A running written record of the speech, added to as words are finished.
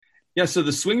Yeah, so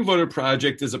the Swing Voter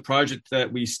Project is a project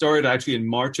that we started actually in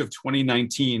March of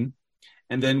 2019,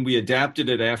 and then we adapted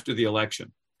it after the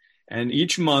election. And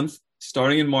each month,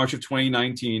 starting in March of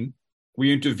 2019,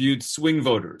 we interviewed swing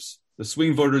voters. The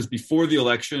swing voters before the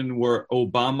election were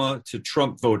Obama to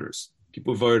Trump voters.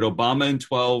 People voted Obama in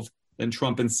 12, then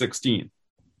Trump in 16.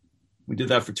 We did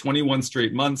that for 21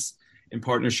 straight months in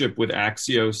partnership with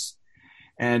Axios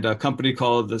and a company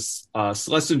called the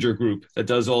Schlesinger Group that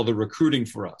does all the recruiting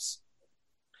for us.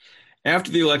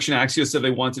 After the election, Axios said they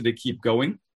wanted to keep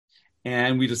going,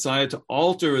 and we decided to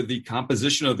alter the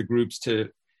composition of the groups to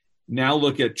now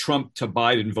look at Trump to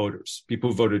Biden voters, people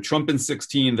who voted Trump in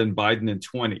 16, then Biden in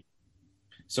 20.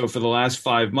 So for the last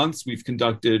 5 months, we've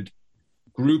conducted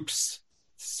groups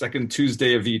second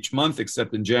Tuesday of each month,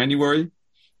 except in January.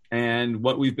 And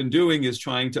what we've been doing is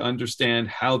trying to understand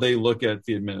how they look at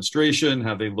the administration,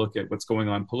 how they look at what's going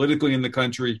on politically in the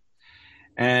country.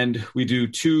 And we do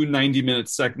two 90-minute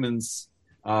segments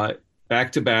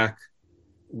back to back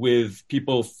with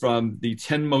people from the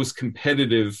 10 most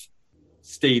competitive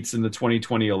states in the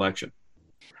 2020 election.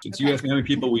 Since you ask me how many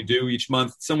people we do each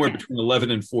month, somewhere between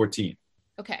 11 and 14.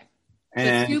 Okay. So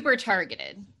and it's super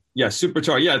targeted. Yeah, super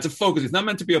targeted. Yeah, it's a focus. It's not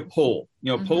meant to be a poll.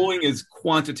 Polling is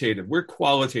quantitative. We're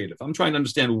qualitative. I'm trying to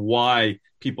understand why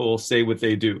people say what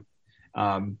they do.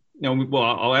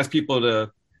 I'll ask people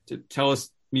to tell us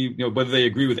whether they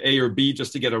agree with A or B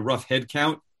just to get a rough head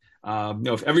count.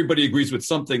 If everybody agrees with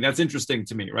something, that's interesting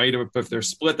to me, right? Or if they're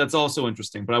split, that's also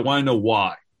interesting. But I want to know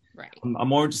why. Right. I'm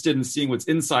more interested in seeing what's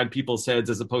inside people's heads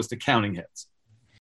as opposed to counting heads.